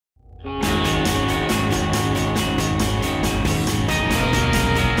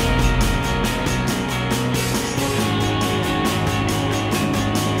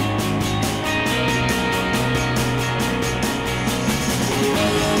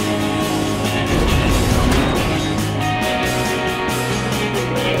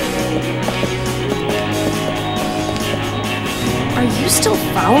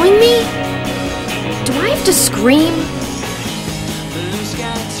following me? Do I have to scream?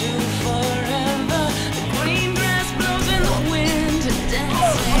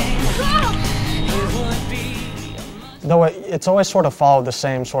 Though it's always sort of followed the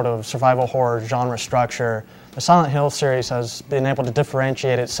same sort of survival horror genre structure, the Silent Hill series has been able to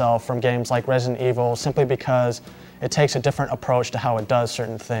differentiate itself from games like Resident Evil simply because it takes a different approach to how it does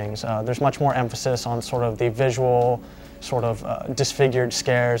certain things. There's much more emphasis on sort of the visual, sort of disfigured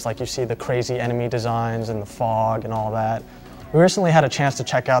scares, like you see the crazy enemy designs and the fog and all that. We recently had a chance to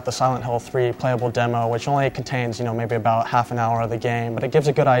check out the Silent Hill 3 playable demo, which only contains, maybe about half an hour of the game, but it gives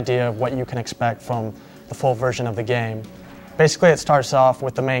a good idea of what you can expect from the full version of the game. Basically, it starts off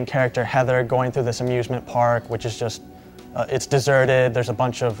with the main character, Heather, going through this amusement park, which is just, it's deserted. There's a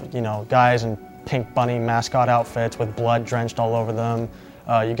bunch of, guys in pink bunny mascot outfits with blood drenched all over them.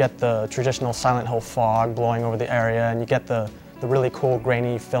 You get the traditional Silent Hill fog blowing over the area, and you get the really cool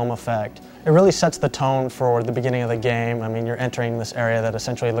grainy film effect. It really sets the tone for the beginning of the game. I mean, you're entering this area that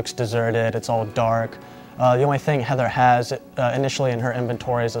essentially looks deserted. It's all dark. The only thing Heather has initially in her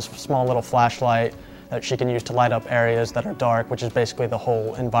inventory is a small little flashlight that she can use to light up areas that are dark, which is basically the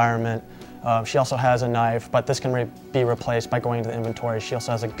whole environment. She also has a knife, but this can be replaced by going to the inventory. She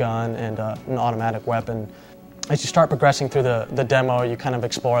also has a gun and an automatic weapon. As you start progressing through the demo, you kind of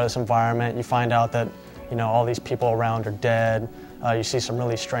explore this environment. You find out that all these people around are dead. You see some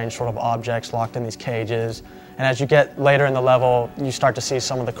really strange sort of objects locked in these cages. And as you get later in the level, you start to see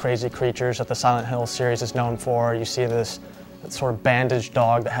some of the crazy creatures that the Silent Hill series is known for. You see this sort of bandaged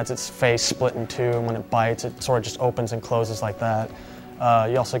dog that has its face split in two, and when it bites, it sort of just opens and closes like that.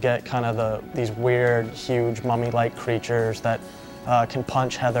 You also get kind of these weird, huge, mummy-like creatures that can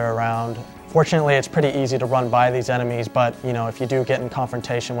punch Heather around. Fortunately, it's pretty easy to run by these enemies, but if you do get in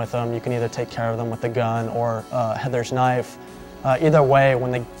confrontation with them, you can either take care of them with the gun or Heather's knife. Either way,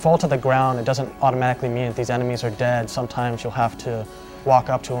 when they fall to the ground, it doesn't automatically mean that these enemies are dead. Sometimes you'll have to walk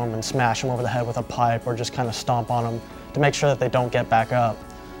up to them and smash them over the head with a pipe or just kind of stomp on them to make sure that they don't get back up.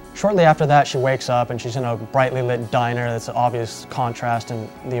 Shortly after that, she wakes up and she's in a brightly lit diner. That's an obvious contrast in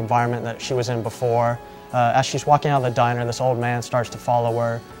the environment that she was in before. As she's walking out of the diner, this old man starts to follow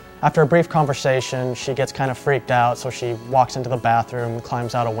her. After a brief conversation, she gets kind of freaked out, so she walks into the bathroom,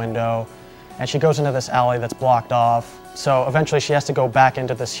 climbs out a window, and she goes into this alley that's blocked off. So eventually she has to go back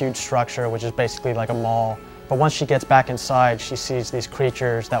into this huge structure, which is basically like a mall. But once she gets back inside, she sees these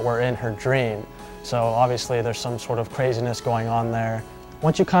creatures that were in her dream. So obviously there's some sort of craziness going on there.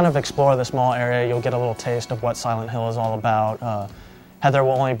 Once you kind of explore this mall area, you'll get a little taste of what Silent Hill is all about. Heather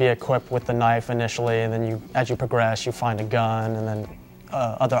will only be equipped with the knife initially, and then as you progress, you find a gun and then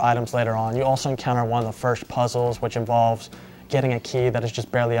other items later on. You also encounter one of the first puzzles, which involves getting a key that is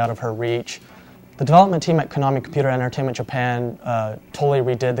just barely out of her reach. The development team at Konami Computer Entertainment Japan totally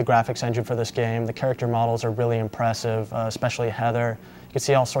redid the graphics engine for this game. The character models are really impressive, especially Heather. You can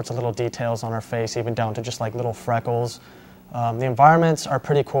see all sorts of little details on her face, even down to just like little freckles. The environments are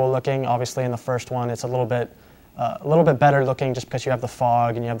pretty cool looking. Obviously in the first one it's a little bit better looking just because you have the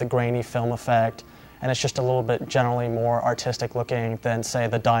fog and you have the grainy film effect, and it's just a little bit generally more artistic looking than, say,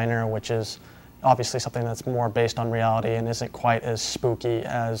 the diner, which is obviously something that's more based on reality and isn't quite as spooky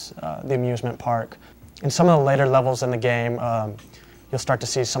as the amusement park. In some of the later levels in the game, you'll start to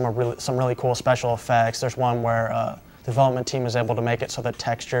see some really cool special effects. There's one where the development team is able to make it so that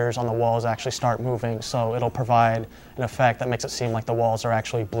textures on the walls actually start moving, so it'll provide an effect that makes it seem like the walls are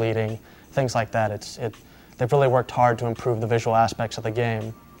actually bleeding, things like that. They've really worked hard to improve the visual aspects of the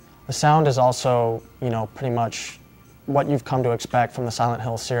game. The sound is also, pretty much what you've come to expect from the Silent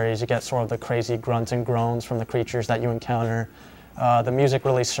Hill series. You get sort of the crazy grunts and groans from the creatures that you encounter. The music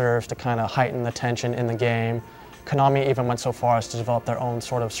really serves to kind of heighten the tension in the game. Konami even went so far as to develop their own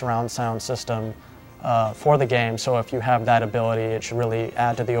sort of surround sound system for the game, so if you have that ability, it should really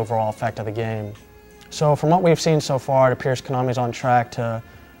add to the overall effect of the game. So from what we've seen so far, it appears Konami's on track to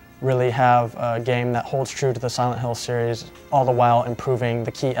really have a game that holds true to the Silent Hill series, all the while improving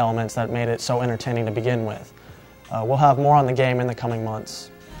the key elements that made it so entertaining to begin with. We'll have more on the game in the coming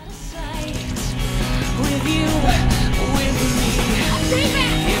months.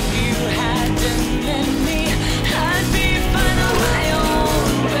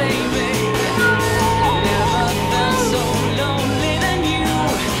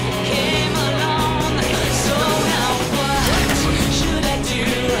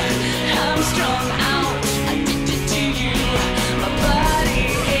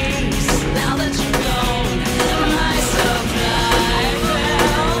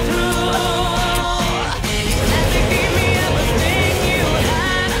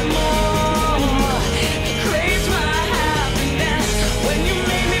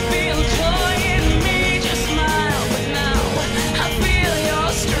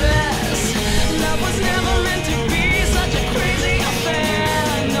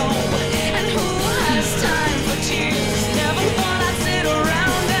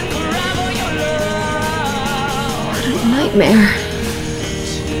 nightmare.